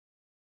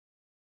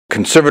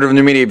Conservative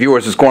New Media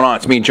viewers, what's going on?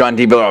 It's me, John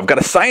D. Villarreal. I've got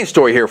a science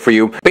story here for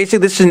you. Basically,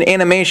 this is an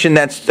animation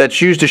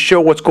that's used to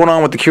show what's going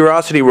on with the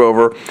Curiosity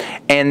Rover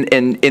and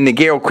in the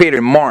Villarreal crater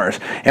in Mars.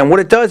 And what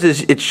it does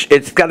is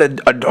it's got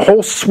a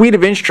whole suite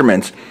of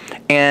instruments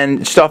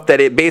and stuff that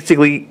it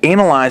basically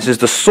analyzes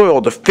the soil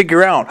to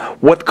figure out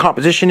what the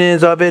composition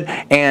is of it,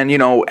 and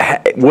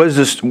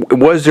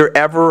was there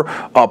ever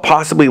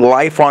possibly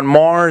life on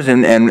Mars,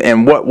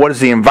 and what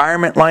is the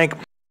environment like?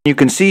 You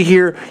can see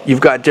here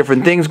you've got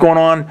different things going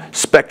on,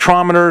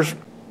 spectrometers.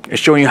 It's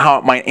showing you how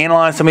it might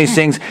analyze some of these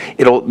things.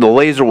 The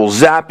laser will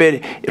zap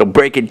it, it'll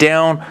break it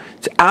down.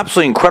 It's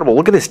absolutely incredible.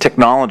 Look at this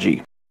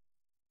technology.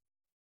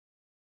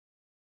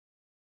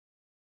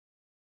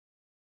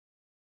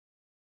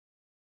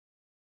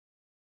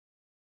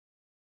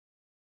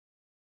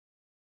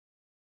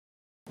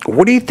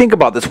 What do you think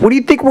about this? What do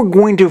you think we're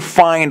going to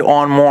find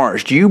on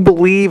Mars? Do you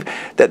believe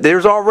that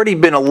there's already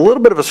been a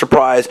little bit of a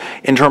surprise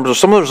in terms of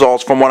some of the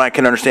results from what I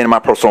can understand in my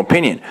personal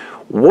opinion?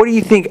 What do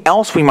you think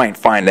else we might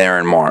find there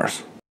in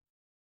Mars?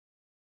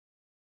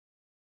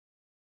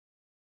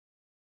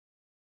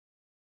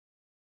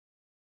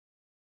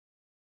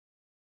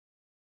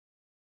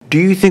 Do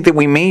you think that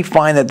we may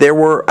find that there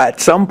were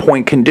at some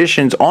point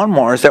conditions on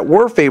Mars that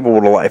were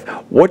favorable to life?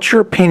 What's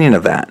your opinion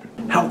of that?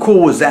 How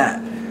cool was that?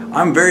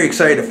 I'm very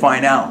excited to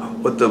find out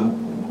what the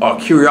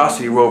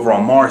Curiosity Rover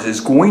on Mars is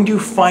going to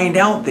find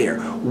out there.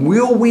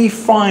 Will we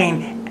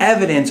find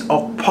evidence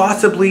of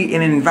possibly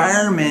an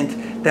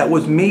environment that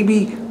was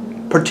maybe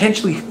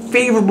potentially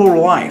favorable to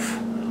life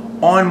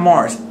on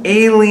Mars?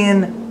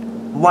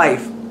 Alien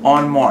life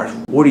on Mars.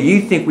 What do you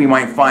think we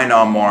might find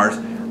on Mars?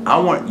 I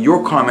want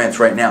your comments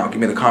right now.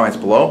 Give me the comments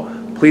below.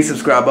 Please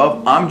subscribe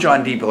up. I'm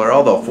John D.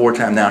 Villarreal, the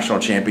four-time national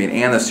champion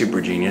and the super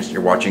genius.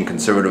 You're watching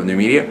Conservative New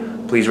Media.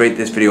 Please rate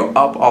this video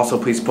up. Also,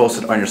 please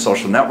post it on your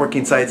social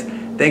networking sites.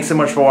 Thanks so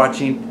much for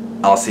watching.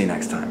 I'll see you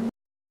next time.